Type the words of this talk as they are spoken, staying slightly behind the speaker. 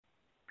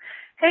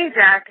Hey,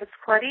 Jack, it's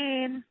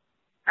Claudine.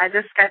 I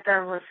just got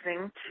done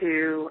listening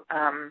to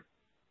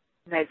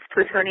Night's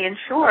Plutonian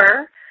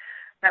Shore.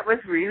 That was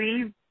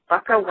really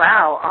bucka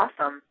wow,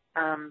 awesome.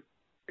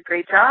 A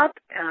great job.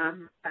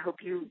 I hope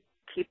you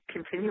keep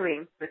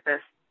continuing with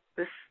this.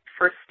 This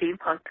first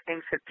steampunk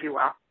thing fits you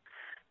well.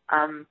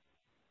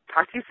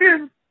 Talk to you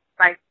soon.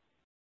 Bye.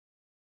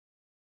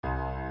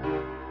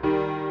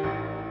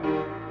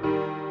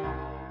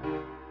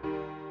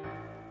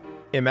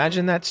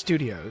 Imagine That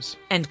Studios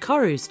and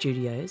Koru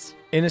Studios,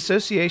 in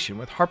association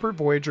with Harper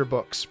Voyager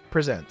Books,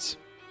 presents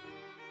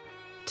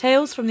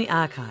Tales from the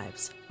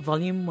Archives,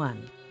 Volume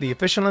 1, the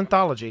official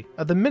anthology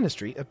of the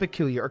Ministry of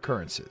Peculiar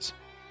Occurrences.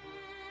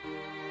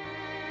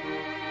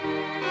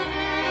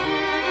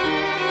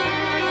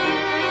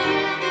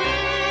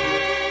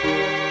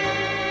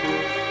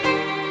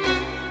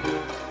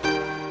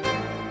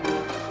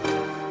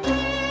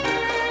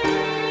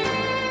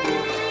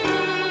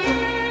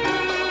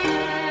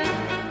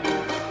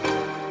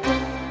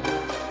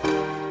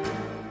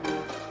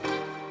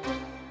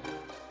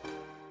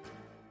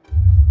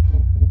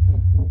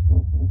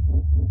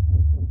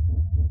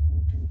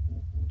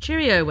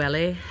 Cheerio,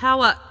 Welly.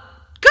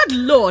 Good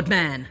Lord,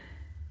 man!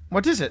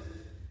 What is it?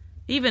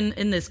 Even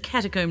in this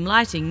catacomb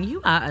lighting,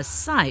 you are a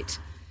sight.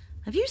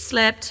 Have you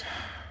slept?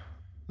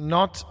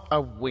 Not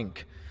a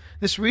wink.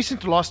 This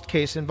recent lost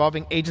case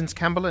involving Agents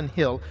Campbell and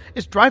Hill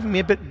is driving me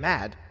a bit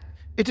mad.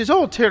 It is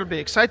all terribly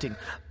exciting.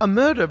 A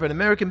murder of an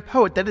American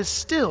poet that is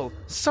still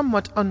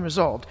somewhat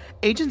unresolved.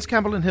 Agents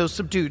Campbell and Hill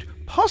subdued,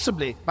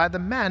 possibly by the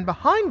man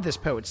behind this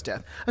poet's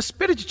death. A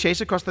spirited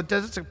chase across the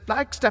deserts of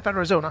Flagstaff,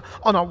 Arizona,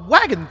 on a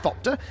wagon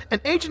thopter,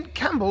 and Agent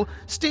Campbell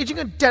staging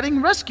a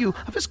daring rescue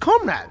of his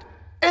comrade.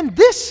 And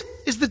this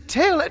is the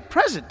tale at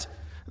present.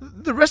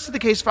 The rest of the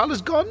case file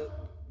has gone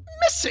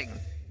missing.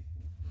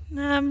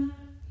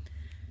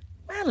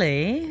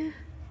 Welly,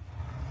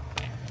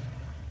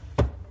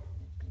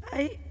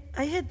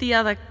 I hid the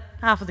other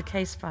half of the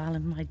case file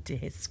in my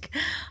desk.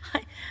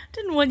 I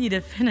didn't want you to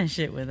finish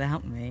it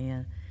without me.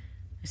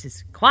 This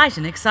is quite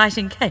an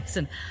exciting case,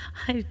 and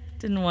I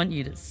didn't want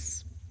you to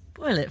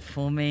spoil it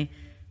for me.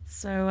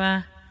 So,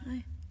 I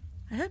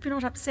hope you're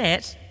not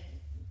upset.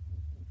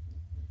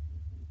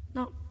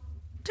 Not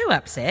too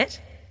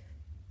upset.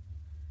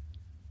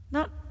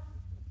 Not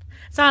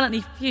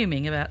silently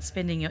fuming about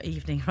spending your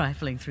evening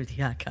rifling through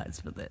the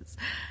archives for this.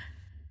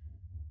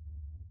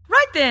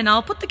 Right then,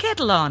 I'll put the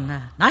kettle on.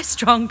 A nice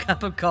strong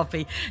cup of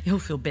coffee. You'll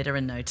feel better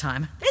in no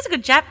time. There's a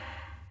good chap.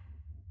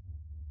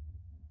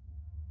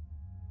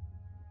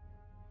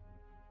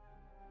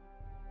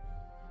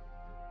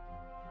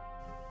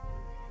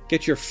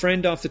 Get your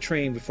friend off the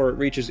train before it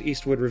reaches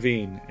Eastwood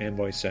Ravine,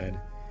 Amboy said,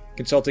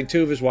 consulting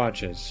two of his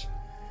watches,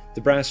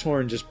 the brass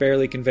horn just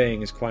barely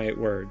conveying his quiet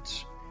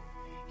words.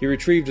 He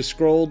retrieved a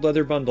scrolled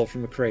leather bundle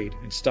from a crate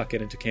and stuck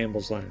it into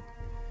Campbell's lap.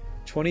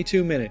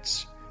 22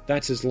 minutes.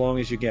 That's as long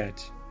as you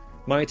get.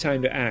 My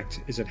time to act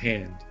is at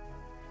hand.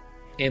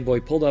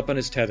 Amboy pulled up on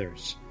his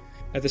tethers.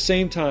 At the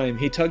same time,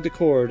 he tugged a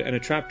cord and a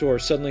trapdoor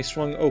suddenly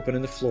swung open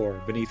in the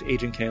floor beneath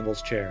Agent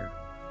Campbell's chair.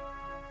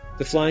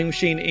 The flying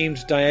machine aimed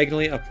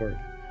diagonally upward.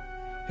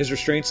 His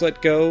restraints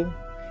let go,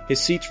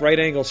 his seat's right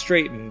angle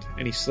straightened,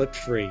 and he slipped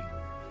free,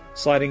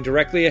 sliding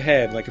directly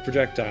ahead like a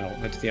projectile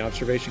onto the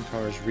observation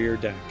car's rear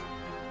deck.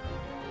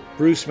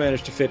 Bruce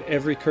managed to fit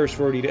every curse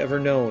word he'd ever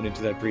known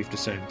into that brief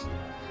descent.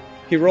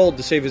 He rolled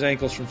to save his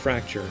ankles from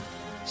fracture,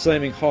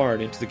 slamming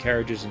hard into the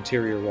carriage's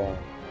interior wall.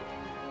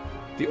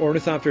 The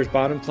ornithopter's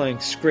bottom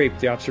plank scraped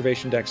the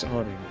observation deck's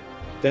awning,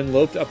 then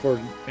loped upward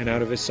and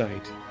out of his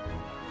sight.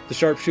 The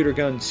sharpshooter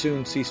gun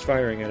soon ceased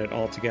firing at it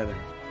altogether.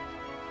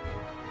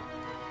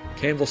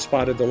 Campbell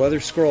spotted the leather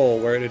scroll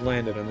where it had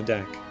landed on the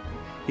deck.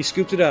 He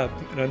scooped it up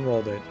and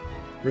unrolled it,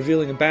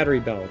 revealing a battery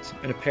belt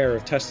and a pair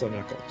of Tesla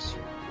knuckles.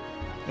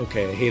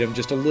 Okay, I hate him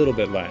just a little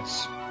bit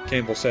less,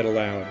 Campbell said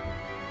aloud,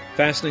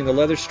 fastening the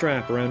leather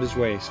strap around his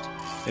waist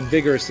and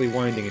vigorously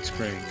winding its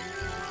crank.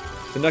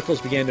 The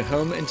knuckles began to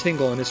hum and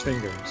tingle on his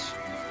fingers.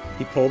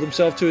 He pulled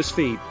himself to his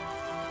feet,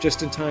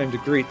 just in time to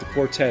greet the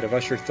quartet of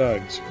usher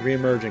thugs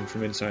re-emerging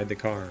from inside the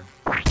car.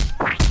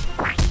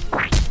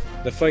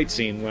 The fight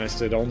scene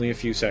lasted only a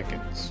few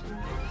seconds.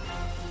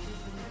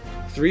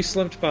 3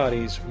 slumped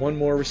bodies, one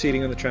more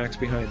receding on the tracks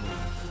behind them.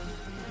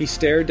 He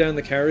stared down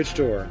the carriage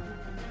door,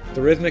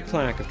 the rhythmic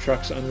clack of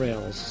trucks on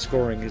rails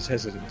scoring his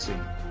hesitancy.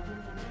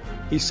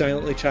 He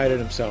silently chided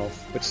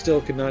himself, but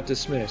still could not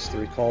dismiss the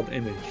recalled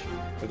image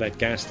of that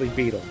ghastly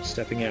beetle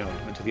stepping out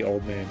onto the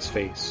old man's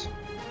face.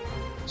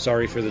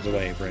 Sorry for the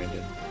delay,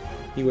 Brandon,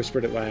 he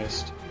whispered at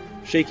last,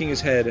 shaking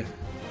his head,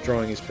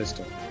 drawing his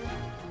pistol.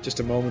 Just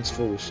a moment's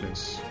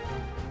foolishness.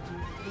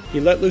 He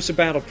let loose a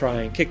battle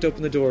cry and kicked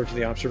open the door to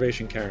the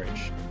observation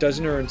carriage,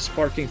 dozener and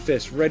sparking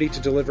fists ready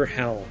to deliver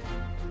hell.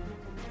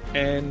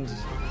 And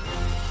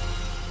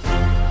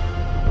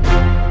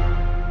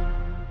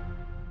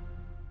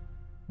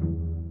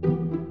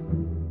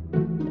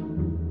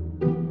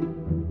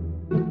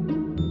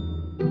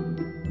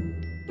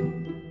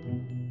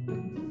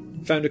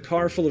found a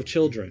car full of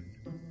children,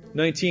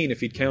 19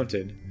 if he'd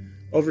counted,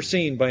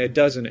 overseen by a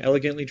dozen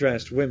elegantly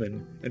dressed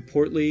women and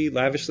portly,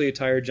 lavishly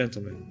attired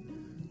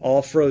gentlemen,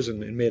 all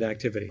frozen in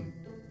mid-activity,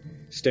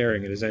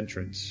 staring at his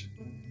entrance.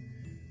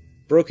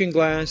 Broken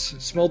glass,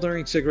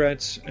 smoldering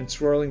cigarettes, and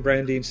swirling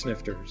brandy and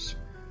snifters.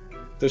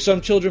 Though some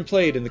children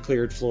played in the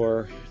cleared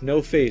floor,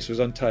 no face was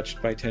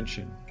untouched by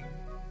tension.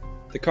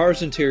 The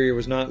car's interior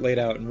was not laid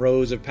out in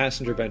rows of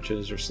passenger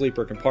benches or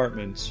sleeper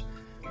compartments,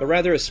 but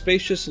rather a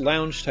spacious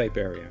lounge-type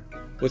area,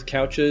 with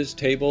couches,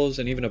 tables,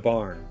 and even a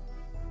bar.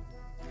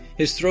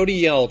 His throaty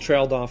yell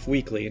trailed off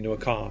weakly into a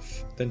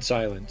cough, then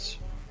silence.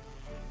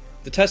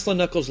 The Tesla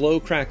knuckles' low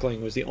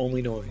crackling was the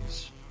only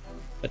noise.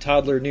 A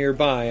toddler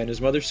nearby on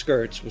his mother's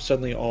skirts was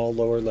suddenly all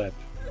lower lip,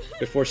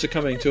 before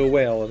succumbing to a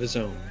wail of his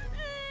own.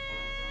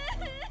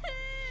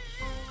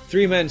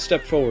 3 men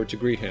stepped forward to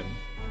greet him.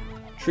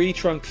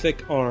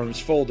 Tree-trunk-thick arms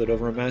folded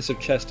over a massive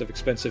chest of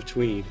expensive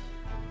tweed,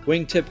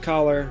 wing-tip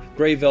collar,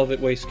 gray velvet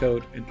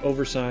waistcoat, and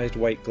oversized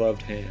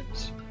white-gloved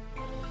hands.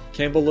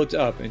 Campbell looked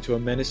up into a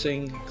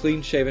menacing,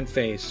 clean-shaven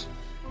face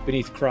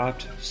beneath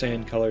cropped,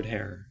 sand-colored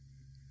hair.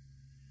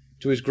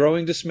 To his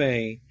growing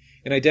dismay,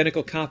 an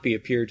identical copy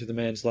appeared to the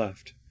man's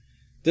left,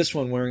 this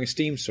one wearing a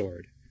steam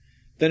sword,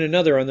 then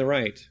another on the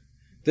right,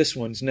 this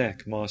one's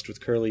neck mossed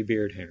with curly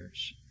beard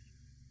hairs.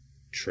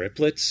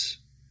 Triplets?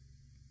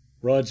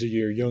 Rod's a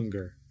year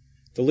younger.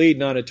 The lead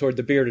nodded toward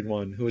the bearded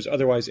one, who was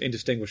otherwise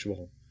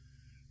indistinguishable.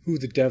 Who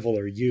the devil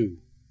are you?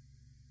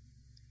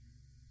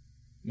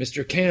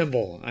 Mr.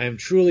 Campbell, I am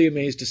truly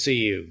amazed to see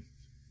you.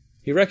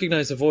 He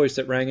recognized the voice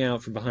that rang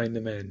out from behind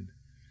the men.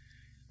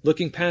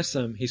 Looking past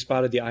them, he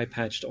spotted the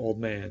eye-patched old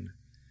man,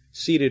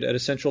 seated at a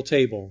central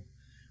table,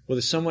 with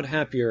a somewhat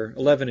happier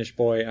 11-ish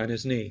boy on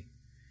his knee.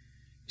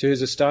 To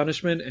his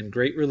astonishment and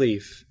great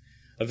relief,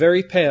 a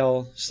very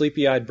pale,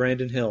 sleepy-eyed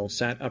Brandon Hill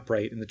sat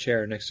upright in the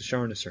chair next to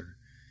Charnisser,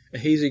 a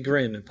hazy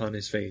grin upon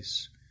his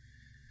face.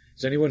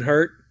 Is anyone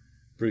hurt?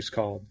 Bruce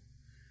called.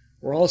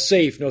 We're all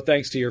safe, no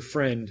thanks to your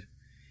friend.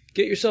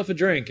 Get yourself a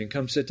drink and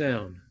come sit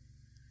down.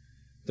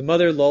 The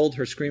mother lulled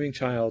her screaming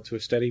child to a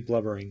steady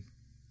blubbering.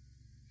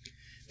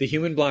 The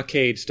human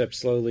blockade stepped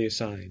slowly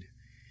aside,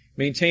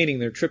 maintaining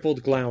their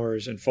tripled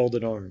glowers and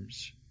folded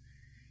arms.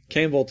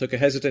 Campbell took a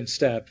hesitant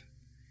step.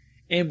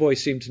 Amboy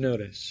seemed to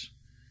notice.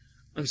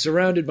 I'm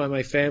surrounded by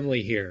my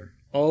family here,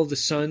 all the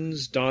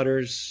sons,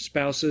 daughters,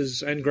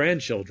 spouses, and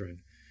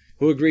grandchildren,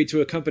 who agreed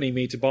to accompany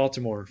me to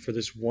Baltimore for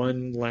this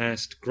one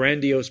last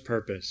grandiose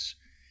purpose.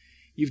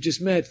 You've just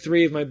met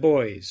 3 of my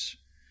boys.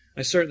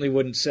 I certainly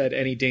wouldn't set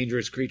any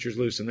dangerous creatures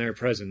loose in their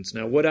presence,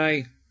 now would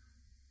I?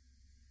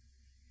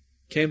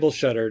 Campbell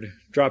shuddered,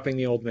 dropping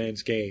the old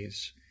man's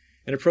gaze,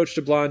 and approached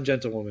a blonde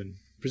gentlewoman,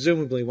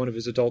 presumably one of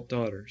his adult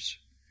daughters.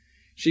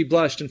 She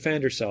blushed and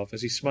fanned herself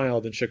as he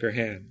smiled and shook her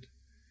hand.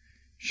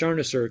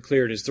 Charnisser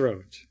cleared his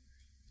throat.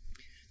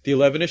 The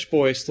 11-ish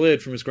boy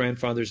slid from his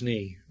grandfather's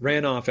knee,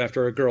 ran off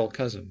after a girl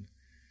cousin.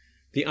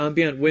 The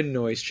ambient wind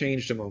noise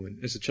changed a moment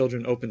as the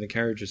children opened the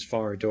carriage's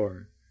far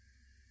door.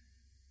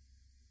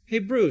 Hey,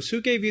 Bruce,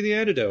 who gave you the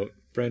antidote?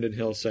 Brandon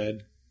Hill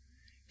said.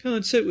 Come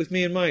and sit with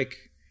me and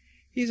Mike.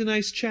 He's a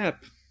nice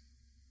chap.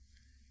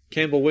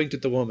 Campbell winked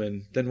at the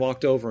woman, then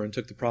walked over and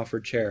took the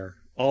proffered chair,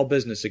 all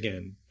business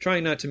again,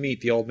 trying not to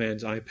meet the old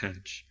man's eye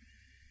patch.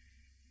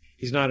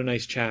 He's not a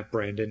nice chap,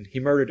 Brandon. He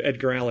murdered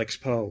Edgar Allan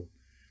Poe.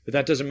 But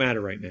that doesn't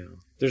matter right now.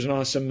 There's an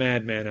awesome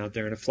madman out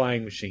there in a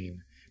flying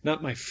machine.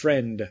 Not my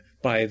friend,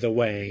 by the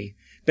way,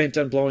 bent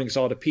on blowing us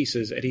all to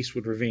pieces at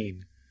Eastwood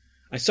Ravine.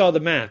 I saw the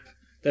map.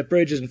 That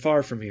bridge isn't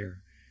far from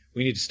here.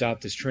 We need to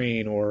stop this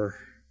train, or...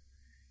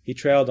 He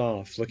trailed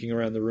off, looking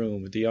around the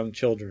room at the young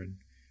children,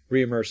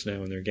 re-immersed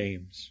now in their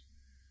games.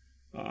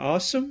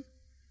 Awesome?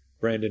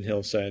 Brandon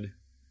Hill said.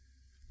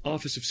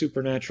 Office of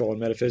Supernatural and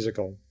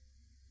Metaphysical.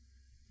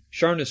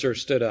 Charnisser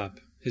stood up,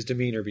 his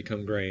demeanor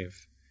become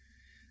grave.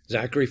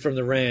 Zachary from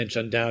the ranch,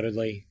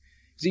 undoubtedly.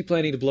 Is he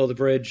planning to blow the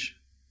bridge?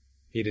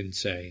 He didn't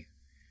say.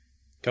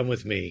 Come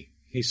with me,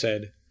 he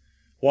said,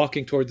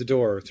 walking toward the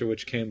door through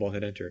which Campbell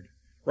had entered.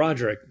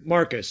 Roderick,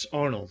 Marcus,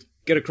 Arnold,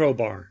 get a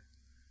crowbar.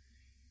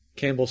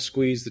 Campbell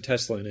squeezed the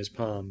Tesla in his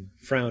palm,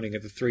 frowning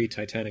at the 3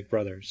 Titanic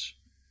brothers.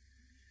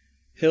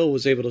 Hill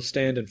was able to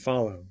stand and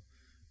follow,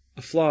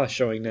 a flaw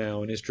showing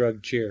now in his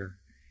drugged cheer.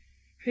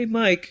 Hey,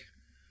 Mike,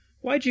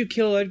 why'd you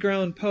kill Edgar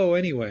Allan Poe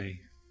anyway?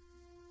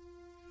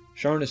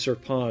 Charnisser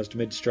paused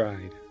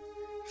mid-stride.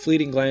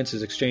 Fleeting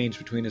glances exchanged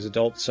between his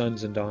adult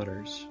sons and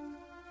daughters.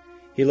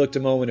 He looked a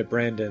moment at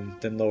Brandon,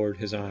 then lowered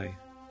his eye.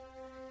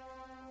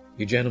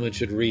 You gentlemen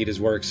should read his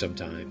work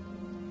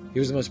sometime. He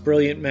was the most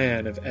brilliant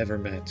man I've ever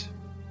met.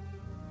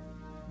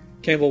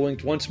 Campbell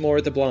winked once more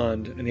at the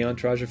blonde, and the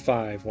entourage of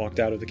 5 walked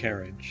out of the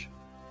carriage.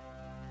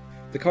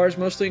 The car's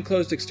mostly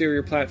enclosed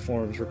exterior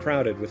platforms were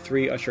crowded with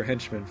 3 usher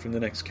henchmen from the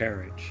next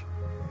carriage.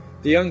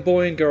 The young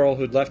boy and girl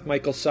who had left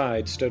Michael's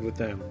side stood with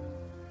them.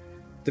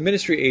 The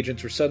ministry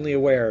agents were suddenly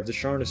aware of the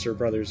Charnisser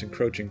brothers'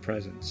 encroaching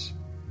presence.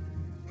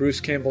 Bruce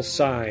Campbell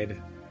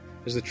sighed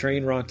as the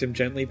train rocked him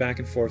gently back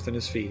and forth on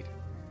his feet,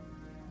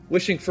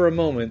 wishing for a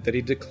moment that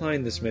he'd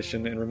declined this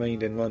mission and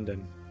remained in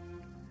London.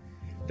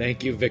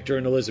 Thank you, Victor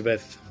and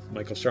Elizabeth,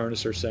 Michael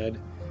Charnisser said,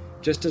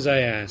 Just as I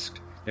asked.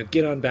 Now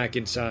get on back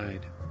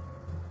inside.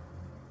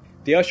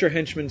 The usher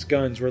henchmen's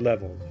guns were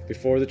leveled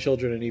before the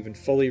children had even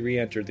fully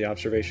re-entered the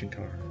observation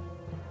car.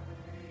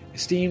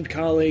 Esteemed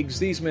colleagues,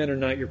 these men are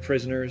not your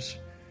prisoners,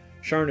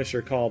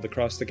 Sharnesser called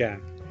across the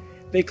gap.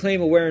 They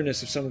claim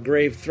awareness of some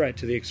grave threat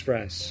to the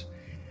Express,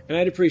 and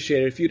I'd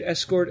appreciate it if you'd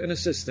escort and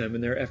assist them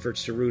in their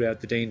efforts to root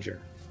out the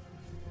danger.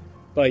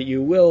 But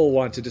you will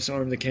want to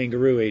disarm the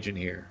kangaroo agent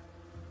here.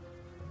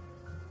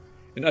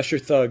 An usher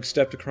thug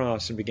stepped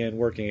across and began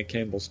working at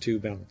Campbell's two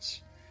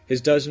belts,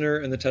 his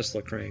dozener and the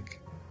Tesla crank.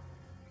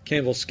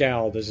 Campbell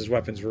scowled as his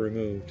weapons were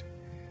removed,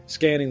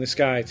 scanning the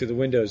sky through the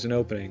windows and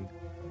opening,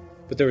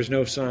 but there was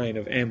no sign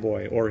of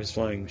Amboy or his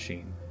flying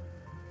machine.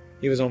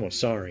 He was almost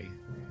sorry.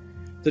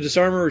 The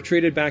disarmer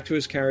retreated back to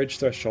his carriage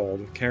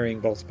threshold, carrying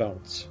both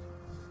belts.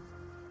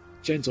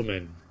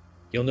 Gentlemen,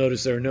 you'll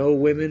notice there are no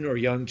women or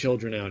young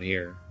children out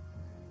here.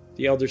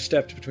 The elder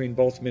stepped between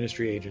both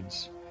ministry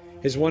agents,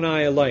 his one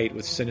eye alight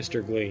with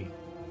sinister glee.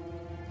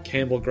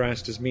 Campbell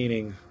grasped his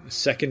meaning a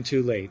second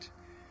too late.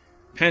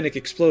 Panic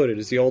exploded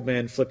as the old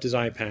man flipped his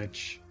eye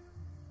patch,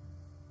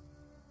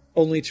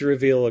 only to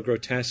reveal a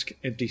grotesque,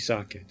 empty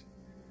socket.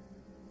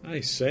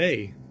 I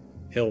say,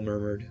 Hill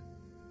murmured.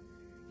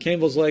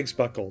 Campbell's legs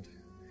buckled.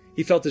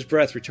 He felt his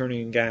breath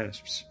returning in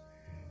gasps.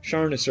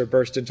 Sharnesser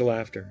burst into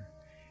laughter.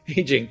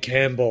 Agent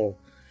Campbell,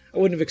 I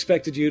wouldn't have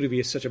expected you to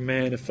be such a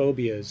man of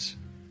phobias.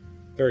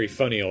 Very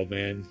funny, old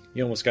man.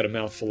 You almost got a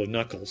mouthful of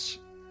knuckles.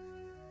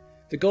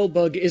 The gold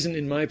bug isn't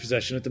in my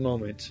possession at the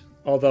moment,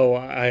 although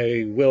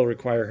I will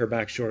require her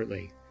back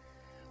shortly.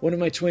 One of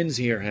my twins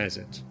here has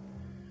it.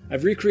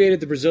 I've recreated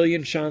the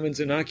Brazilian shaman's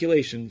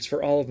inoculations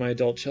for all of my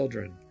adult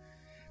children.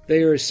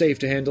 They are as safe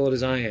to handle it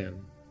as I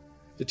am.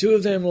 The two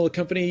of them will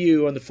accompany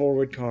you on the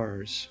forward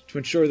cars, to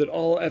ensure that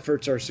all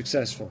efforts are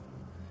successful.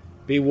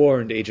 Be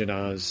warned, Agent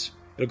Oz.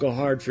 It'll go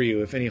hard for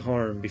you if any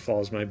harm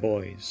befalls my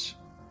boys.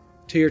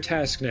 To your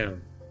task now.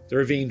 The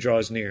ravine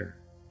draws near.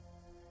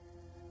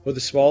 With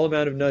a small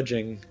amount of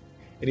nudging,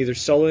 in either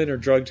sullen or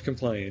drugged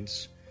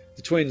compliance,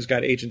 the twins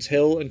got Agents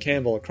Hill and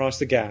Campbell across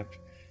the gap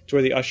to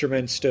where the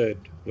ushermen stood,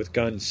 with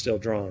guns still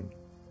drawn.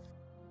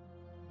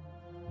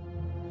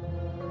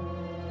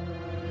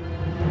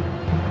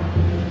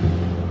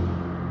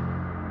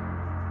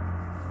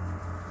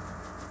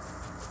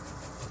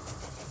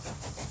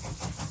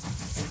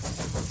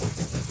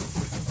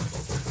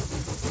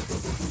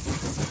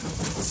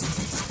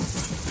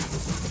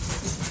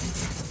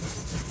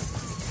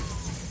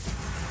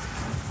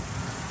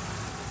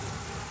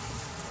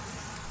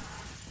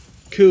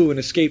 Coup and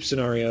escape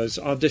scenarios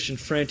auditioned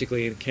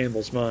frantically in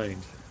Campbell's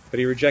mind, but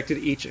he rejected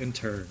each in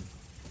turn.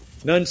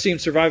 None seemed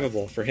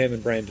survivable for him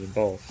and Brandon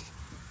both.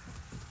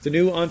 The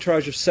new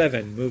entourage of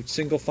 7 moved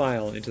single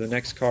file into the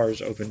next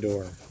car's open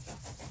door.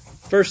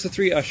 First the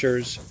 3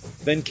 ushers,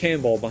 then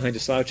Campbell behind a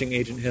slouching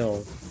Agent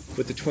Hill,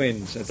 with the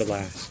twins at the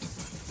last.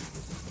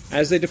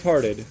 As they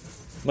departed,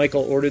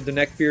 Michael ordered the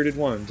neck-bearded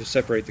one to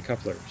separate the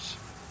couplers.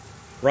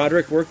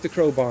 Roderick worked the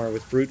crowbar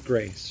with brute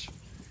grace,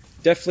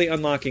 deftly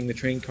unlocking the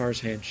train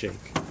car's handshake.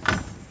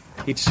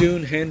 He'd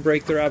soon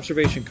handbrake their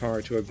observation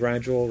car to a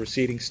gradual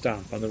receding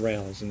stop on the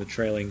rails in the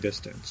trailing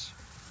distance.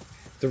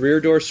 The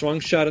rear door swung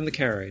shut on the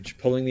carriage,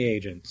 pulling the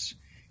agents,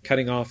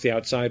 cutting off the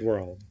outside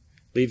world,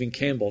 leaving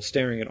Campbell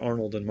staring at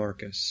Arnold and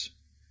Marcus.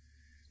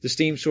 The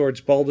steam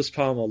sword's bulbous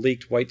pommel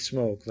leaked white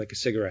smoke like a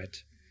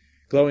cigarette,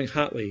 glowing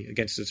hotly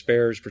against its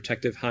bearer's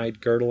protective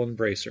hide girdle and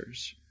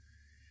bracers.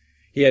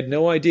 He had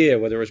no idea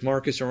whether it was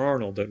Marcus or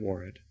Arnold that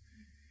wore it.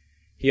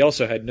 He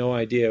also had no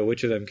idea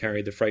which of them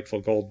carried the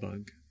frightful gold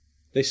bug.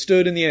 They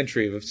stood in the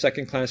entry of a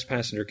second-class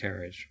passenger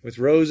carriage, with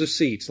rows of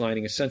seats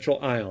lining a central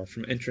aisle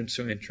from entrance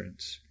to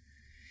entrance.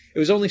 It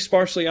was only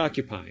sparsely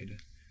occupied,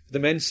 but the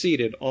men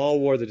seated all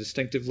wore the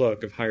distinctive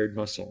look of hired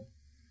muscle.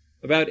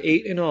 About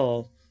 8 in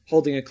all,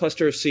 holding a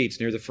cluster of seats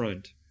near the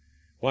front,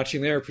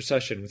 watching their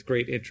procession with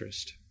great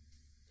interest.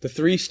 The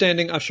 3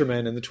 standing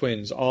ushermen and the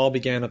twins all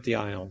began up the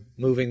aisle,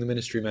 moving the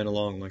ministry men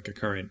along like a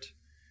current.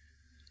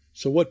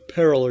 "So what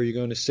peril are you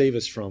going to save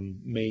us from,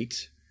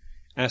 mate?"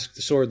 asked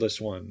the swordless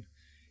one.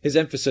 His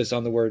emphasis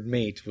on the word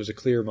mate was a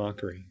clear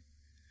mockery.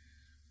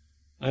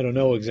 "I don't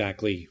know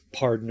exactly,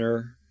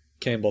 pardoner,"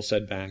 Campbell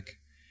said back.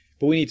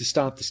 "But we need to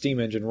stop the steam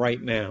engine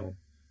right now.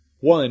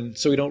 1,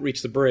 so we don't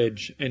reach the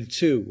bridge, and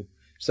 2,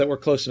 so that we're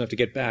close enough to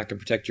get back and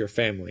protect your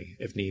family,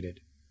 if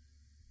needed."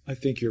 "I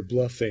think you're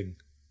bluffing,"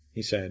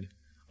 he said.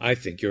 "I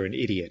think you're an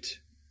idiot."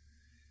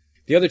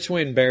 The other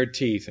twin bared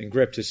teeth and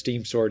gripped his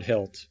steam sword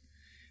hilt.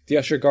 The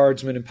usher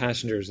guardsmen and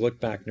passengers looked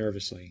back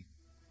nervously.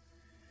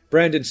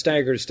 Brandon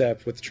staggered a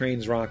step with the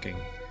trains rocking,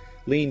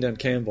 leaned on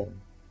Campbell.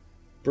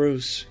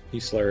 "Bruce,"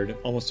 he slurred,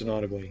 almost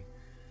inaudibly.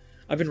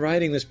 "I've been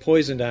writing this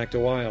poisoned act a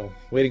while,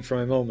 waiting for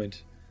my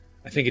moment.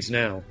 I think it's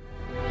now."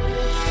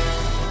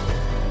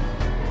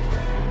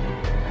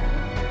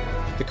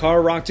 The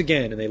car rocked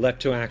again, and they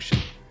leapt to action,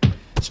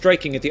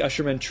 striking at the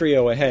ushermen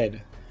trio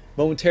ahead,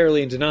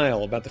 momentarily in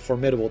denial about the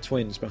formidable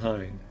twins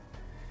behind.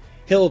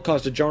 Hill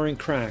caused a jarring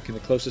crack in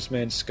the closest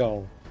man's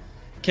skull.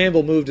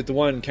 Campbell moved at the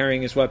one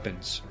carrying his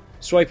weapons,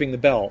 swiping the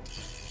belt,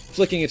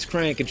 flicking its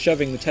crank and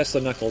shoving the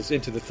Tesla knuckles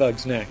into the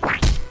thug's neck.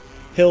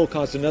 Hill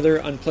caused another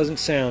unpleasant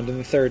sound in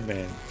the third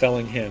man,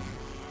 felling him.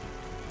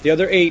 The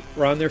other 8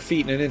 were on their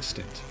feet in an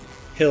instant.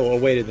 Hill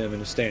awaited them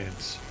in a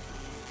stance.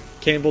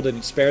 Campbell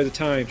didn't spare the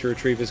time to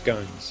retrieve his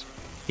guns.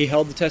 He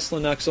held the Tesla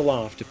Nux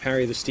aloft to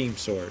parry the steam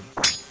sword.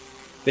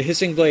 The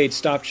hissing blade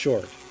stopped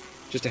short,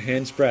 just a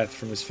hand's breadth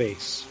from his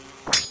face.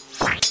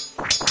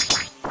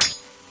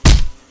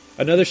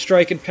 Another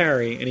strike and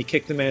parry, and he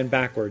kicked the man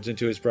backwards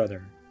into his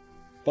brother.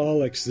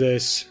 "Bollocks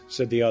this,"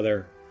 said the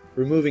other,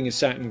 removing his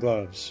satin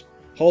gloves,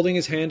 holding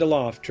his hand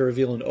aloft to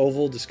reveal an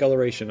oval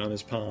discoloration on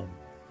his palm.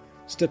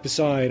 "Step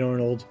aside,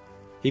 Arnold,"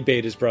 he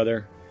bade his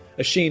brother,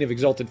 a sheen of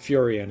exultant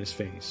fury on his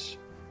face.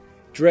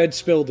 Dread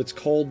spilled its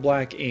cold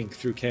black ink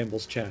through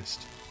Campbell's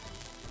chest.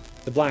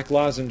 The black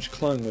lozenge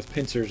clung with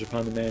pincers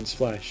upon the man's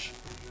flesh,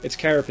 its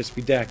carapace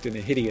bedecked in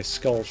a hideous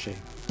skull shape.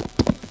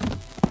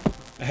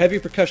 A heavy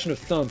percussion of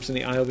thumps in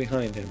the aisle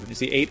behind him as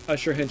the 8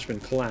 usher henchmen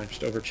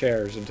collapsed over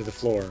chairs into the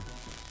floor.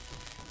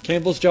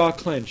 Campbell's jaw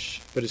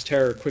clenched, but his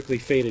terror quickly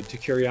faded to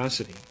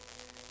curiosity,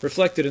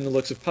 reflected in the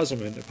looks of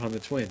puzzlement upon the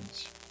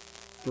twins.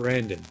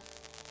 "Brandon."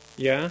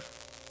 "Yeah?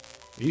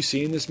 Are you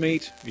seeing this,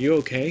 mate? Are you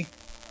okay?"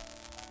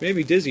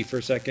 "Maybe dizzy for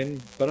a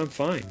second, but I'm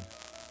fine."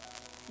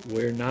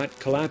 "We're not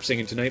collapsing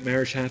into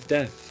nightmarish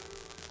half-death."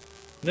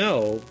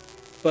 "No,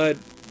 but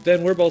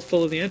then we're both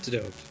full of the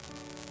antidote."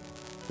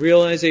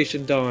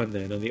 Realization dawned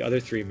then on the other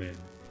 3 men,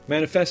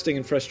 manifesting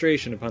in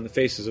frustration upon the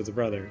faces of the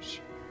brothers.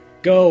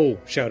 "Go!"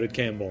 shouted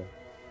Campbell,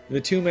 and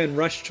the 2 men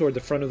rushed toward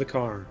the front of the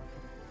car,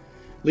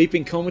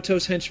 leaping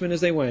comatose henchmen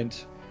as they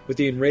went, with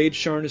the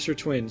enraged Charnisser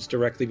twins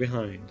directly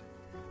behind,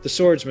 the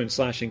swordsman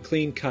slashing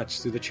clean cuts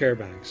through the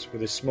chairbacks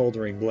with his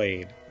smoldering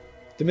blade.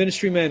 The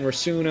ministry men were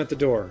soon at the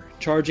door,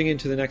 charging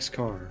into the next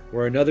car,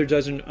 where another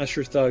dozen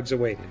usher thugs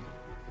awaited.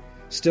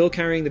 Still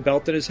carrying the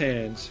belt in his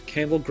hands,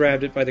 Campbell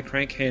grabbed it by the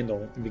crank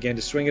handle and began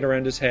to swing it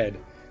around his head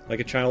like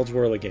a child's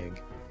whirligig,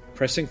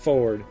 pressing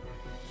forward,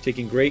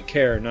 taking great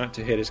care not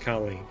to hit his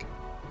colleague.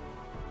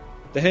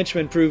 The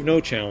henchmen proved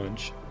no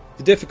challenge.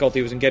 The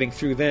difficulty was in getting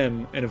through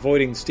them and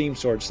avoiding steam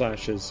sword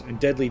slashes and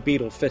deadly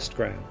beetle fist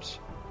grabs.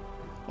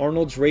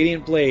 Arnold's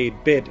radiant blade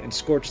bit and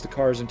scorched the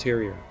car's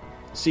interior,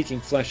 seeking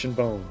flesh and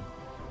bone.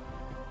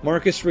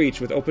 Marcus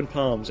reached with open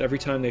palms every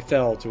time they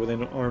fell to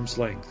within arm's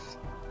length.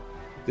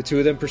 The 2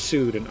 of them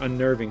pursued in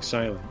unnerving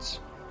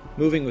silence,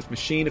 moving with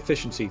machine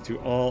efficiency through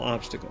all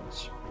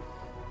obstacles.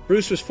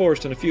 Bruce was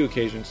forced on a few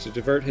occasions to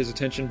divert his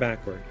attention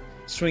backward,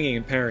 swinging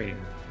and parrying,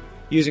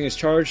 using his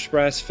charged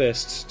brass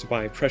fists to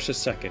buy precious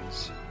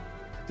seconds.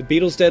 The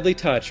beetle's deadly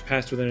touch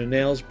passed within a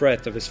nail's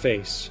breadth of his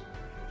face.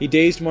 He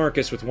dazed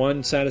Marcus with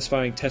one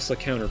satisfying Tesla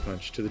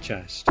counterpunch to the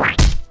chest.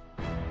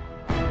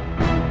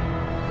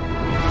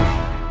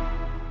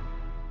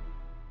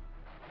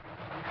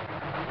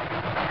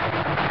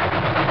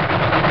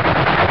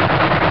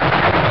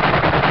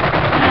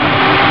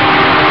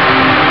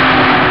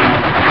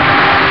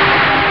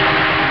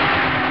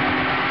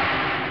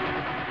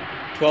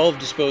 "12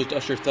 disposed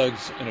usher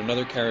thugs and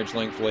another carriage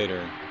length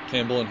later,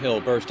 Campbell and Hill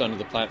burst onto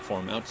the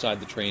platform outside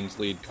the train's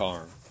lead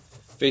car,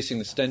 facing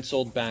the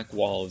stenciled back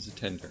wall of the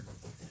tender,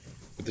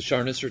 with the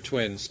Charnisser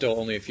twins still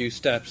only a few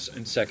steps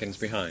and seconds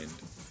behind.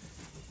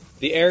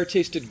 The air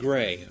tasted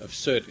gray of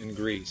soot and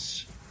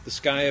grease. The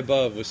sky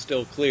above was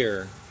still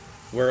clear,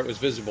 where it was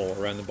visible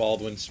around the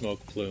Baldwin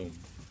smoke plume.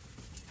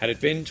 Had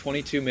it been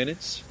 22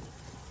 minutes?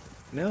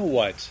 "Now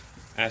what?"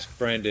 asked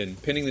Brandon,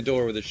 pinning the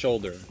door with his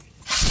shoulder.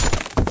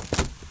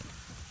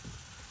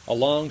 A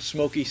long,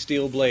 smoky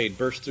steel blade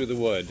burst through the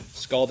wood,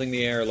 scalding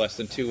the air less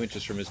than 2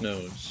 inches from his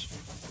nose.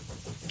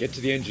 "Get to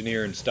the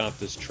engineer and stop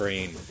this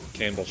train,"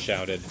 Campbell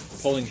shouted,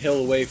 pulling Hill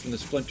away from the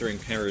splintering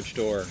carriage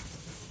door.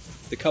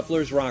 The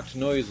couplers rocked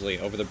noisily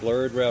over the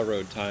blurred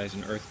railroad ties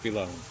and earth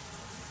below,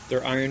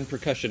 their iron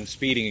percussion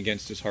speeding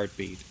against his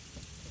heartbeat.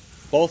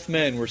 Both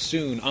men were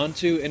soon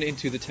onto and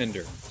into the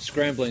tender,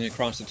 scrambling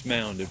across its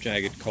mound of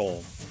jagged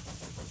coal.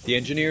 The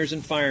engineers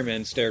and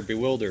firemen stared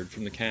bewildered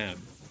from the cab.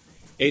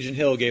 Agent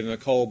Hill gave him a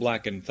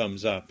coal-blackened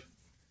thumbs-up.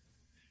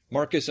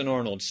 Marcus and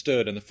Arnold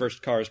stood on the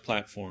first car's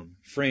platform,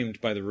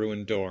 framed by the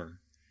ruined door.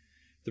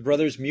 The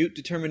brothers' mute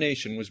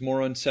determination was more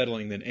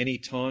unsettling than any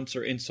taunts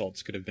or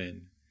insults could have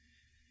been.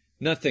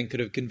 Nothing could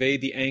have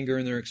conveyed the anger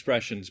in their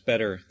expressions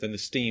better than the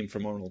steam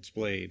from Arnold's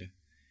blade.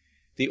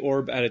 The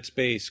orb at its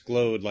base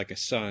glowed like a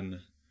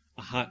sun,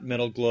 a hot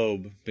metal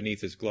globe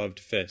beneath his gloved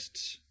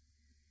fists.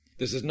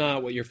 "This is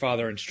not what your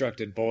father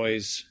instructed,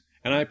 boys,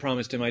 and I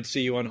promised him I'd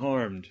see you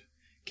unharmed,"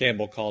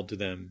 Campbell called to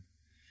them,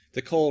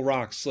 the coal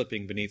rocks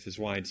slipping beneath his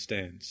wide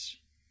stance.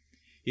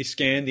 He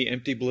scanned the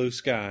empty blue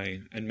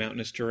sky and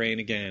mountainous terrain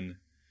again,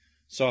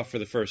 saw for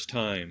the first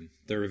time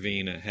the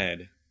ravine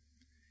ahead.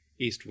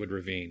 Eastwood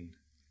Ravine.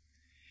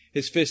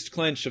 His fists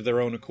clenched of their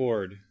own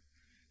accord.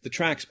 The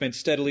tracks bent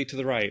steadily to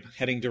the right,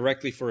 heading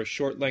directly for a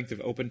short length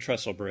of open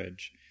trestle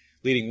bridge,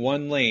 leading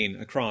one lane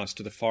across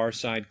to the far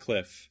side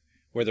cliff,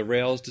 where the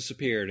rails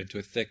disappeared into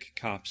a thick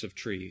copse of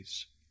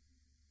trees.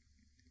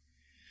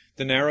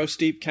 The narrow,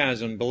 steep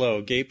chasm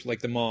below gaped like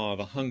the maw of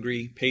a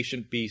hungry,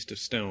 patient beast of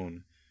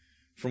stone,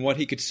 From what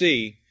he could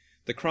see,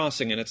 the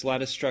crossing and its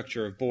lattice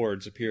structure of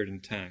boards appeared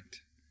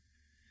intact.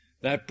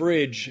 "That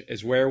bridge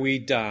is where we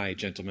die,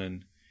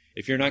 gentlemen.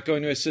 If you're not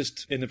going to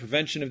assist in the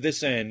prevention of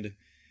this end,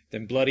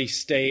 then bloody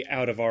stay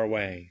out of our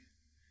way."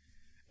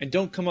 "And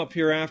don't come up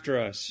here after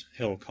us,"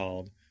 Hill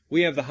called.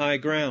 "We have the high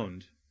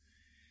ground."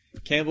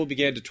 Campbell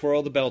began to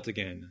twirl the belt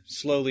again,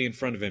 slowly in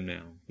front of him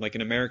now, like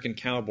an American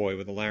cowboy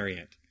with a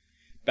lariat,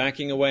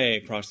 backing away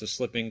across the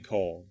slipping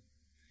coal.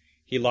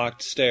 He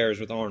locked stares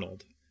with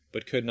Arnold,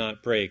 but could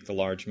not break the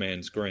large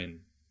man's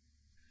grin.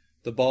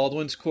 The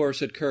Baldwin's course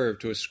had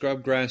curved to a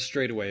scrub-grass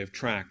straightaway of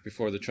track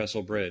before the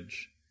trestle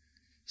bridge.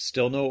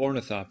 Still no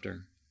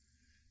ornithopter.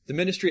 The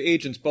ministry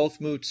agents both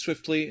moved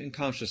swiftly and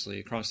cautiously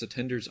across the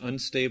tender's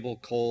unstable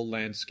coal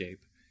landscape,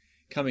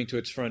 coming to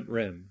its front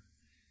rim.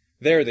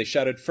 There they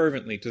shouted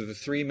fervently to the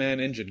 3-man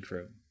engine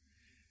crew.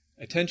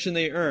 Attention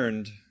they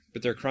earned,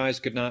 but their cries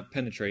could not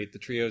penetrate the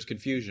trio's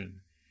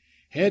confusion.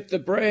 "Hit the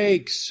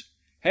brakes!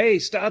 Hey,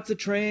 stop the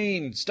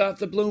train! Stop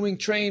the blooming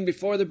train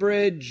before the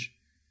bridge!"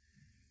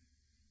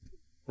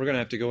 "We're going to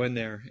have to go in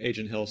there,"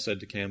 Agent Hill said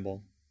to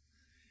Campbell.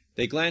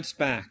 They glanced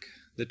back.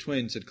 The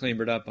twins had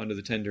clambered up onto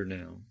the tender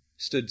now,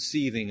 stood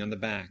seething on the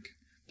back,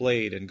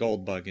 blade and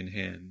gold bug in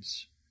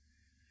hands.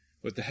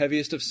 With the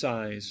heaviest of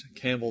sighs,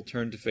 Campbell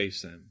turned to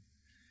face them.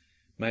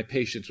 "My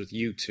patience with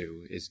you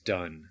two is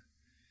done."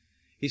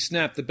 He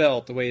snapped the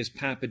belt the way his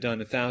pap had done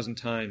 1,000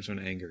 times when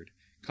angered,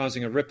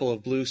 causing a ripple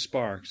of blue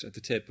sparks at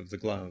the tip of the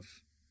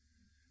glove.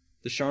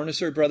 The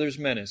Charnisser brothers'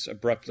 menace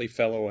abruptly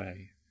fell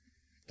away.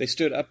 They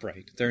stood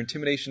upright, their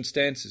intimidation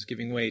stances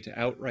giving way to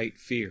outright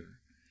fear.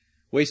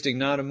 Wasting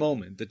not a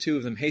moment, the two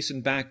of them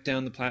hastened back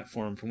down the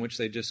platform from which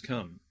they had just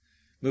come,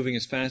 moving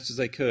as fast as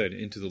they could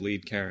into the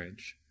lead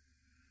carriage.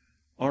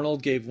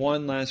 Arnold gave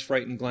one last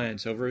frightened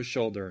glance over his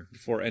shoulder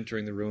before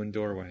entering the ruined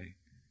doorway.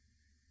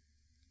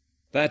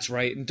 "That's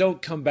right, and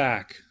don't come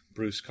back,"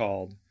 Bruce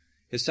called.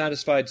 His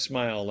satisfied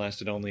smile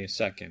lasted only a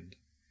second,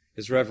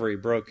 his reverie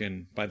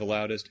broken by the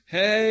loudest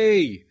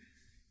 "Hey!"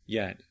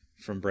 yet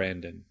from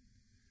Brandon.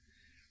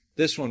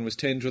 This one was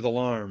tinged with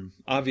alarm,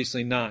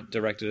 obviously not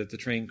directed at the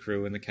train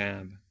crew in the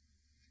cab.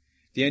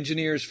 The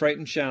engineer's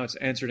frightened shouts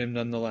answered him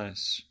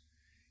nonetheless.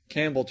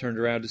 Campbell turned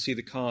around to see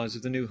the cause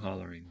of the new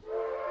hollering.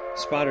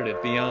 Spotted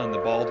it beyond the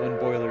Baldwin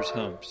boiler's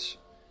humps,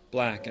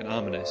 black and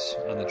ominous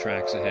on the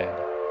tracks ahead.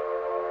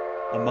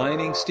 A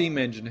mining steam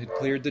engine had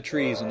cleared the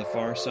trees on the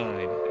far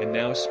side and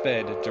now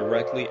sped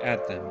directly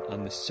at them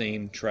on the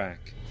same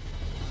track.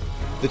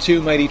 The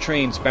two mighty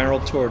trains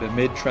barreled toward a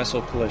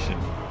mid-trestle collision.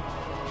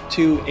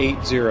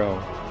 280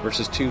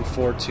 versus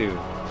 242,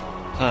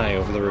 high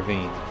over the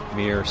ravine,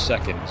 mere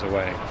seconds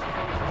away.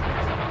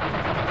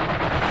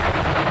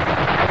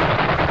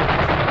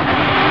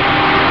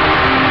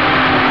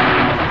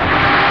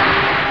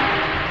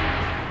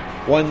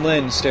 One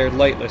lens stared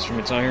lightless from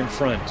its iron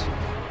front,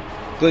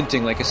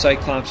 glinting like a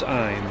cyclops'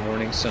 eye in the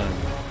morning sun.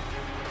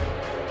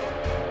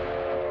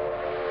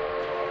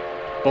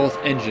 Both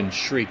engines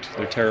shrieked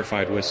their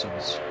terrified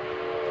whistles.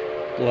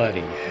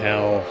 "Bloody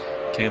hell,"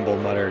 Campbell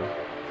muttered.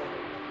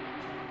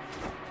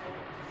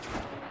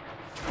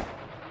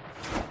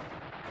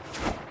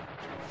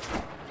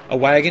 A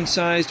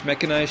wagon-sized,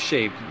 mechanized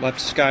shape leapt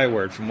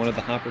skyward from one of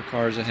the hopper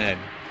cars ahead,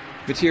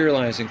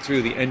 materializing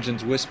through the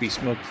engine's wispy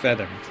smoke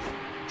feather,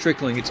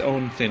 trickling its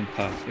own thin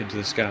puff into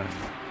the sky.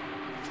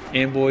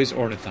 Amboy's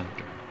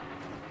ornithopter.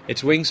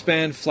 Its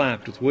wingspan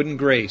flapped with wooden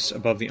grace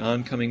above the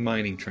oncoming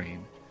mining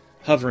train,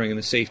 hovering in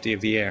the safety of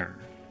the air,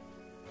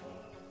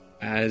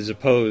 as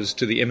opposed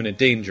to the imminent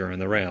danger on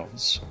the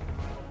rails.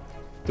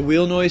 The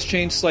wheel noise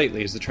changed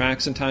slightly as the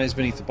tracks and ties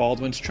beneath the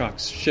Baldwin's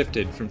trucks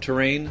shifted from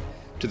terrain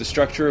to the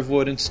structure of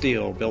wood and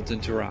steel built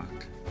into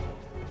rock.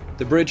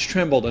 The bridge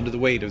trembled under the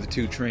weight of the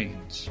two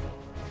trains.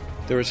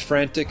 There was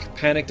frantic,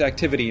 panicked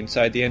activity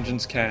inside the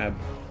engine's cab,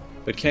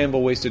 but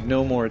Campbell wasted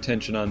no more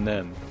attention on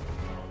them.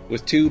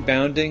 With two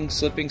bounding,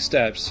 slipping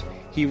steps,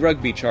 he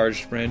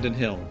rugby-charged Brandon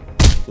Hill,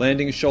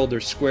 landing his shoulder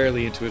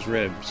squarely into his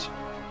ribs,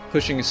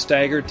 pushing a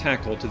staggered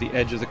tackle to the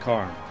edge of the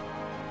car.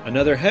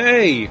 Another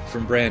 "Hey!"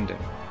 from Brandon.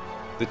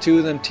 The two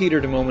of them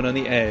teetered a moment on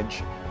the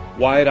edge,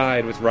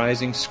 wide-eyed with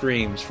rising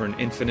screams for an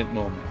infinite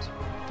moment,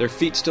 their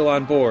feet still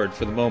on board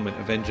for the moment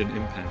of engine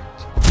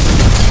impact.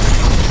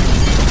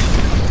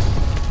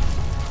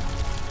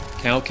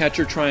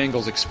 Cowcatcher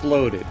triangles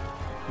exploded,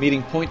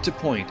 meeting point to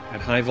point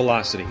at high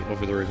velocity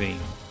over the ravine.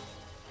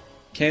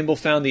 Campbell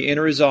found the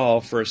inner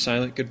resolve for a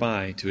silent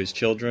goodbye to his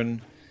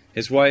children,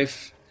 his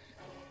wife,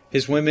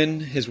 his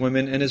women,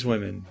 and his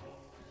women.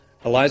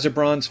 Eliza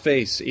Braun's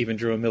face even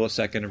drew a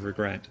millisecond of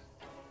regret.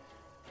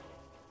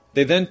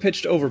 They then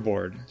pitched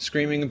overboard,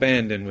 screaming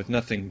abandon with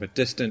nothing but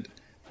distant,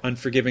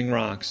 unforgiving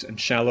rocks and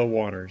shallow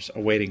waters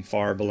awaiting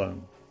far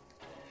below.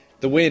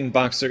 The wind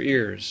boxed their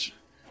ears,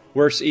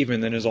 worse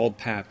even than his old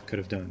pap could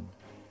have done.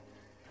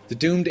 The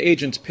doomed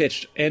agents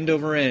pitched end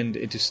over end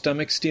into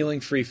stomach-stealing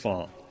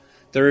freefall,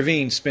 the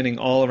ravine spinning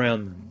all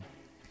around them.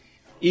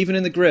 Even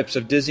in the grips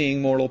of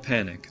dizzying mortal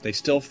panic, they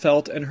still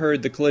felt and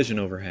heard the collision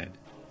overhead.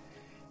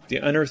 The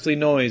unearthly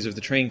noise of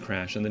the train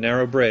crash on the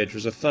narrow bridge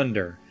was a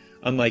thunder,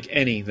 unlike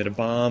any that a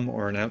bomb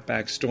or an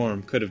outback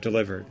storm could have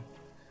delivered.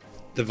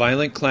 The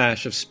violent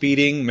clash of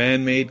speeding,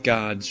 man-made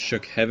gods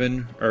shook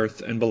heaven,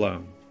 earth, and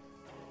below.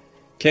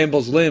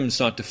 Campbell's limbs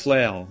sought to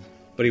flail,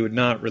 but he would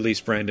not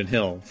release Brandon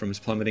Hill from his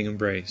plummeting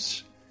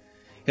embrace.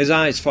 His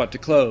eyes fought to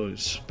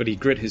close, but he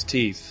grit his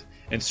teeth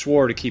and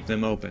swore to keep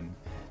them open,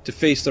 to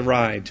face the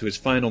ride to his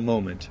final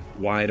moment,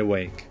 wide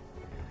awake.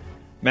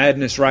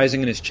 Madness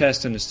rising in his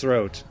chest and his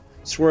throat,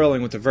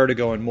 swirling with the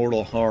vertigo and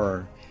mortal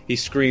horror, he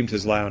screamed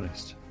his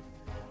loudest.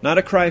 Not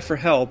a cry for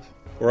help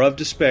or of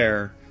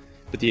despair,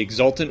 but the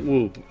exultant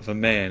whoop of a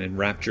man in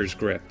rapture's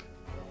grip.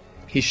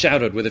 He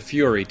shouted with a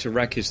fury to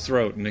wreck his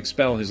throat and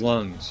expel his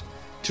lungs,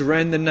 to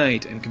rend the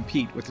night and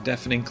compete with the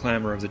deafening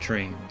clamor of the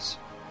trains,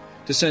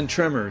 to send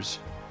tremors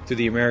through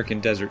the American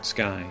desert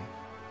sky.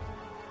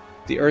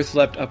 The earth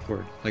leapt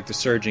upward like the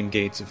surging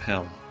gates of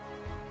hell.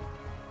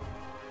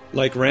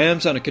 Like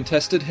rams on a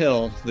contested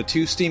hill, the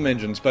two steam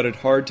engines butted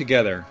hard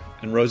together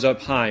and rose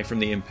up high from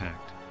the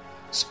impact.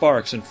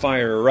 Sparks and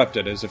fire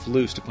erupted as if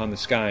loosed upon the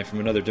sky from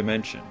another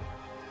dimension.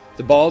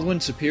 The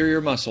Baldwin's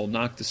superior muscle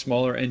knocked the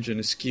smaller engine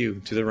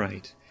askew to the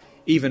right,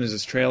 even as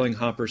its trailing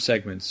hopper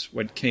segments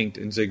went kinked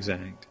and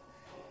zigzagged.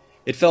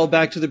 It fell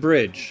back to the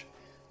bridge,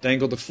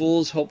 dangled a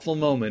fool's hopeful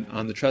moment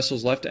on the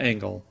trestle's left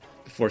angle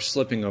before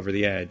slipping over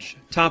the edge,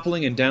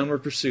 toppling in downward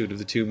pursuit of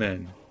the two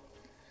men.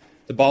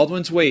 The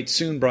Baldwin's weight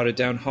soon brought it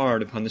down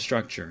hard upon the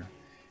structure,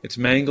 its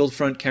mangled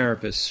front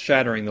carapace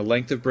shattering the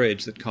length of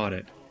bridge that caught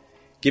it,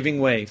 giving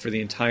way for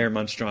the entire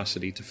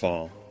monstrosity to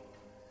fall.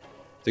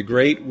 The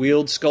great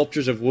wheeled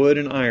sculptures of wood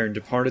and iron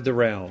departed the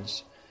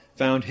rails,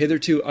 found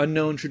hitherto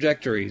unknown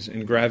trajectories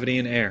in gravity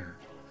and air,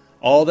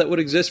 all that would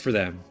exist for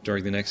them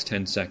during the next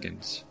 10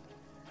 seconds.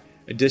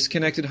 A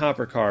disconnected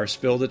hopper car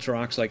spilled its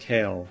rocks like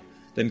hail,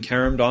 then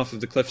caromed off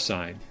of the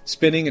cliffside,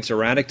 spinning its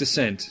erratic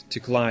descent to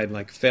collide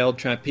like failed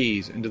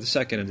trapeze into the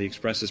second of the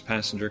express's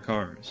passenger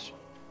cars.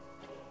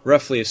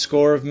 Roughly a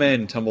score of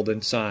men tumbled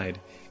inside,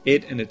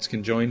 it and its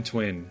conjoined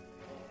twin,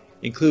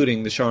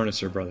 including the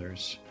Charnisser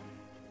brothers,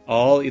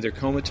 all either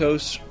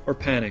comatose or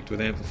panicked with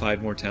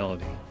amplified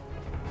mortality.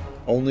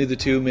 Only the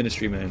two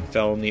ministry men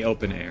fell in the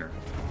open air,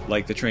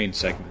 like the train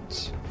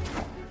segments.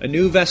 A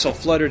new vessel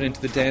fluttered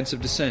into the dance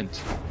of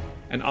descent,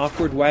 an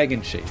awkward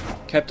wagon shape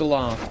kept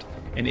aloft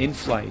and in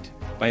flight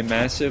by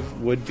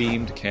massive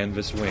wood-beamed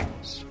canvas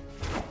wings.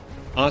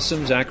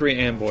 Awesome Zachary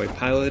Amboy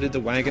piloted the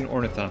wagon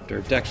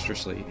ornithopter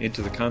dexterously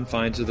into the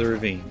confines of the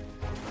ravine,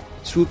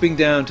 swooping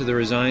down to the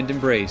resigned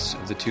embrace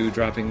of the two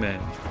dropping men,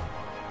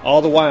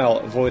 all the while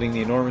avoiding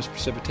the enormous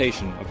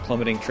precipitation of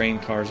plummeting train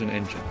cars and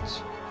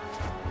engines.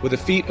 With a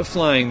feat of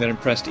flying that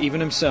impressed even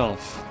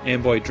himself,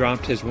 Amboy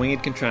dropped his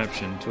winged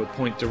contraption to a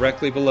point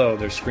directly below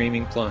their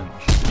screaming plunge,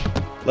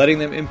 letting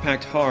them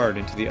impact hard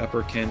into the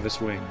upper canvas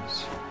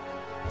wings.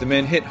 The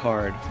men hit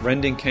hard,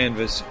 rending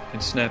canvas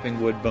and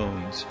snapping wood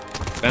bones,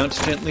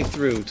 bounced gently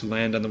through to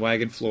land on the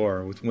wagon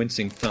floor with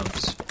wincing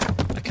thumps,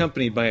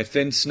 accompanied by a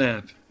thin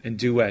snap and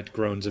duet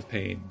groans of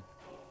pain.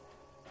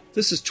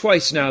 "This is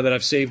twice now that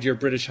I've saved your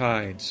British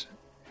hides."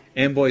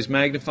 Amboy's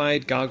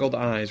magnified, goggled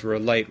eyes were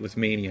alight with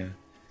mania.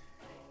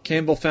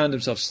 Campbell found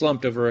himself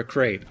slumped over a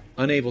crate,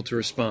 unable to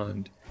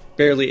respond,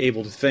 barely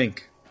able to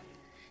think.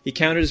 He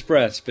counted his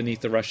breaths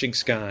beneath the rushing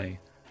sky,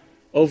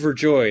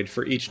 overjoyed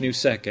for each new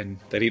second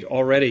that he'd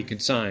already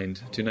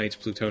consigned to night's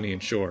Plutonian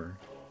shore,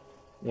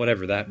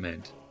 whatever that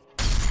meant.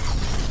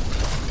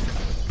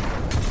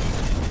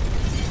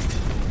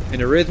 An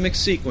arrhythmic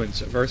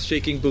sequence of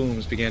earth-shaking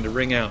booms began to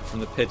ring out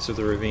from the pits of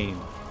the ravine,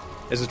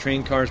 as the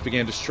train cars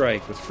began to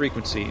strike with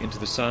frequency into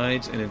the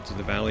sides and into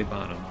the valley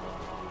bottom.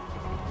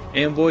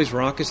 Amboy's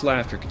raucous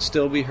laughter could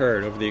still be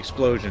heard over the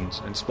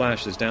explosions and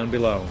splashes down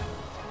below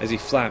as he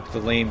flapped the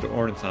lamed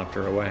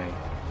ornithopter away,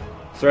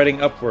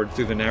 threading upward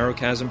through the narrow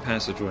chasm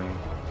passageway,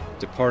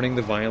 departing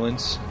the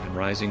violence and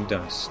rising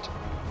dust.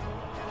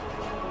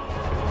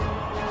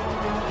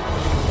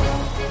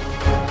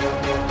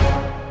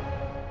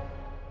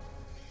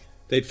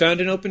 They'd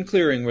found an open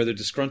clearing where the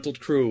disgruntled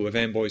crew of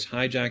Amboy's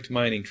hijacked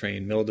mining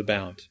train milled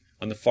about,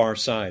 on the far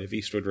side of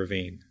Eastwood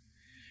Ravine.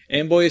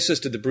 Amboy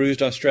assisted the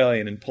bruised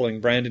Australian in pulling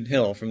Brandon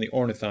Hill from the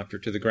ornithopter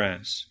to the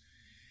grass.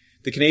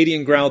 The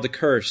Canadian growled a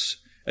curse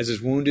as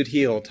his wounded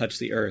heel touched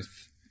the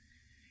earth.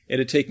 It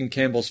had taken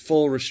Campbell's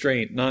full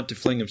restraint not to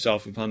fling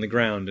himself upon the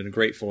ground in a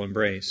grateful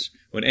embrace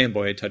when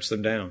Amboy had touched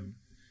them down.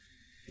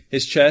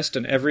 His chest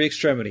and every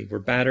extremity were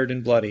battered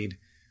and bloodied,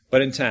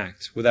 but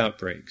intact, without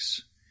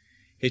breaks.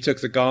 He took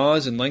the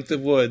gauze and length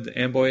of wood that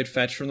Amboy had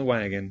fetched from the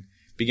wagon,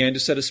 began to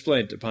set a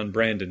splint upon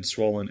Brandon's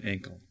swollen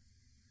ankle.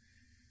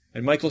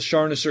 "And Michael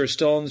Charnisser is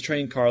still in the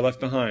train car left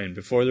behind,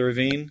 before the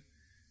ravine?"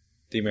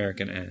 the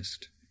American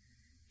asked.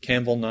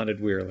 Campbell nodded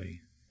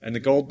wearily. "And the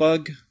gold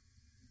bug?"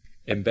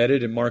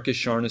 "Embedded in Marcus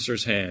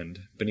Charnisser's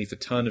hand, beneath a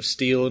ton of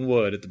steel and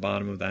wood at the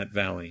bottom of that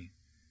valley."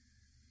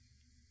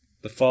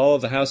 "The fall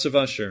of the House of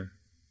Usher.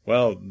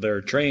 Well, their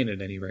train at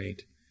any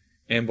rate."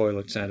 Amboy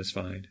looked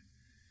satisfied.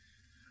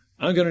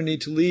 "I'm going to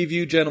need to leave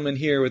you gentlemen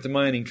here with the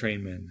mining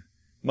trainmen.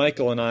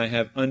 Michael and I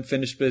have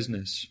unfinished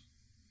business."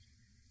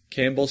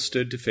 Campbell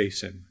stood to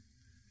face him.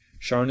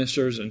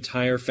 Charnisser's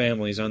entire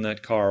family's on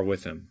that car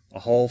with him, a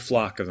whole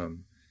flock of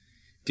them.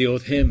 Deal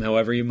with him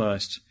however you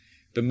must,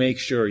 but make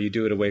sure you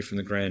do it away from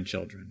the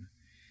grandchildren.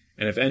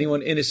 And if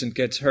anyone innocent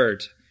gets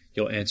hurt,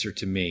 you'll answer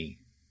to me."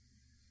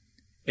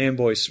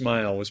 Amboy's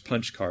smile was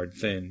punch-card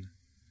thin.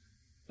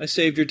 "I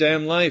saved your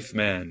damn life,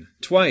 man.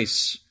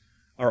 Twice.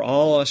 Are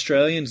all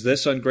Australians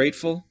this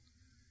ungrateful?"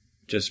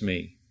 "Just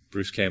me,"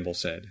 Bruce Campbell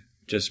said.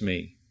 "Just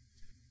me."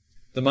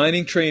 The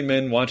mining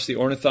trainmen watched the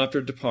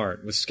ornithopter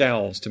depart with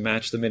scowls to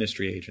match the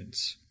ministry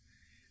agents.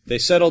 They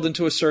settled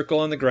into a circle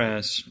on the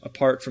grass,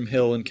 apart from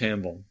Hill and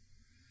Campbell.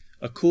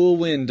 A cool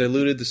wind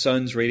diluted the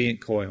sun's radiant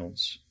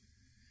coils.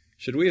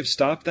 "Should we have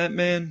stopped that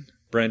man?"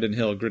 Brandon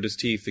Hill grit his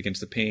teeth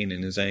against the pain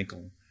in his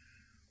ankle.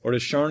 "Or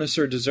does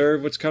Charnisser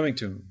deserve what's coming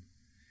to him?"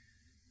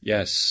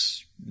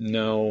 "Yes.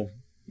 No.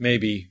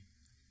 Maybe.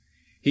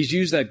 He's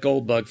used that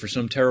gold bug for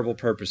some terrible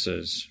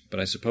purposes, but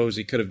I suppose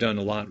he could have done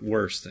a lot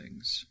worse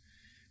things.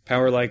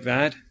 Power like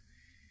that?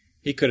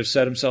 He could have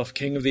set himself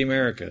king of the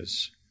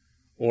Americas,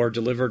 or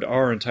delivered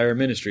our entire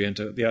ministry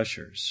into the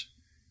ushers.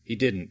 He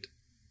didn't.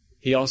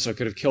 He also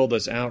could have killed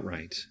us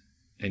outright,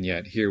 and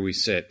yet here we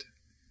sit.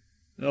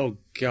 Oh,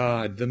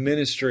 God, the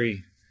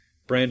ministry!"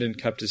 Brandon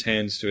cupped his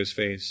hands to his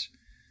face.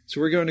 "So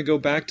we're going to go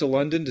back to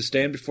London to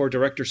stand before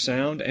Director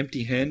Sound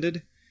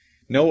empty-handed?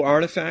 No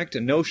artifact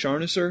and no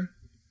Charnisser?"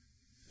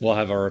 "We'll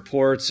have our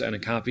reports and a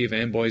copy of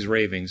Amboy's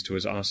ravings to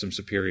his awesome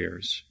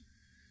superiors."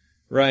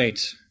 "Right.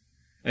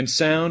 And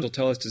Sound will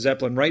tell us to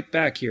Zeppelin right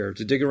back here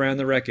to dig around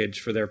the wreckage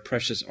for their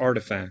precious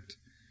artifact."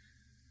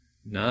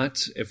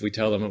 "Not if we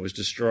tell them it was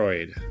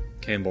destroyed,"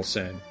 Campbell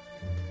said,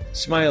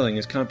 smiling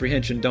as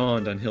comprehension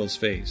dawned on Hill's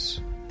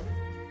face.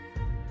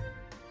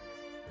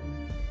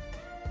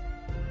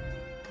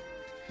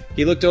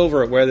 He looked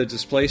over at where the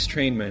displaced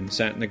trainmen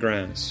sat in the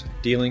grass,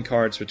 dealing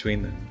cards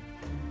between them.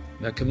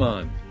 "Now come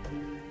on.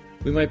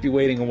 We might be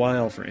waiting a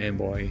while for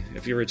Amboy,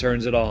 if he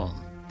returns at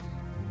all.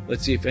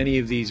 Let's see if any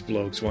of these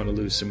blokes want to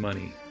lose some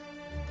money."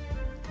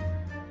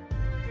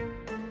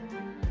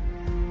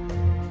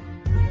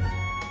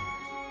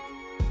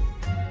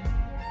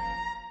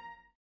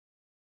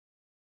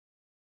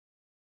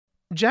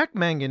 Jack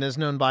Mangan is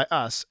known by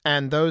us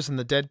and those in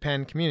the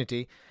Deadpan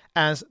community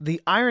as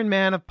the Iron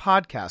Man of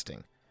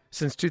podcasting.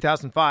 Since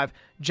 2005,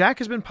 Jack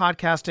has been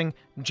podcasting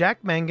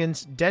Jack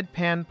Mangan's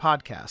Deadpan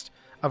Podcast,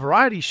 a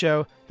variety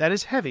show that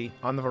is heavy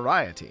on the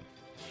variety.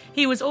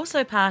 He was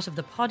also part of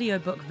the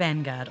Podiobook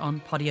Vanguard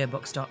on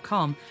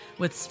podiobooks.com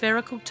with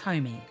Spherical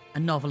Tomy, a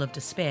novel of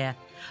despair,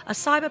 a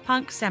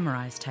cyberpunk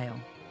samurai's tale.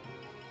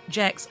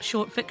 Jack's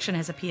short fiction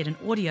has appeared in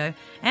audio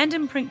and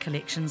in print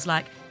collections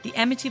like The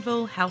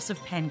Amityville House of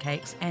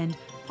Pancakes and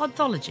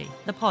Podthology,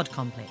 The Pod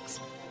Complex.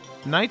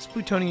 Knight's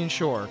Plutonian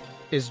Shore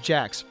is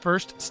Jack's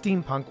first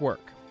steampunk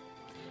work.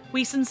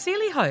 We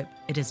sincerely hope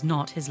it is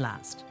not his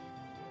last.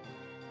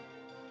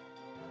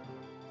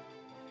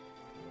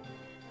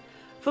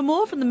 For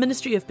more from the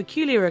Ministry of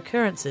Peculiar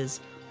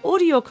Occurrences,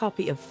 order your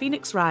copy of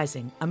Phoenix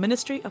Rising, a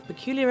Ministry of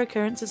Peculiar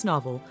Occurrences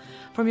novel,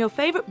 from your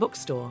favourite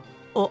bookstore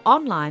or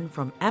online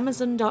from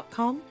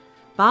Amazon.com,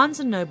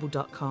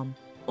 BarnesandNoble.com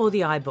or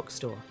the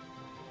iBookstore.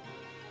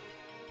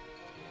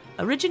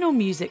 Original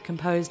music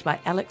composed by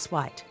Alex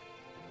White.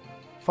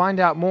 Find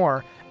out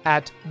more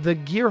at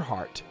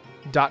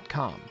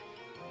thegearheart.com.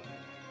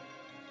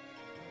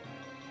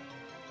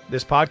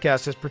 This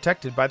podcast is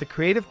protected by the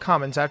Creative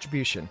Commons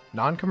Attribution,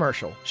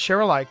 Non-Commercial,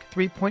 Share-alike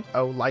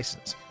 3.0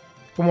 license.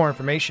 For more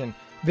information,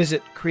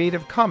 visit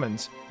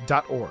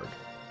creativecommons.org.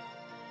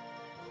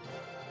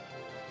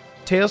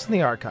 Tales from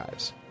the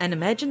Archives. And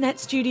Imagine That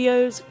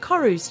Studios,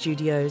 Koru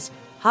Studios,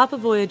 Harper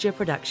Voyager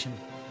production.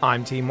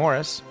 I'm T.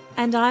 Morris.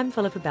 And I'm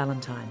Philippa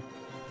Ballantyne.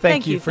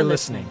 Thank you for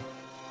listening.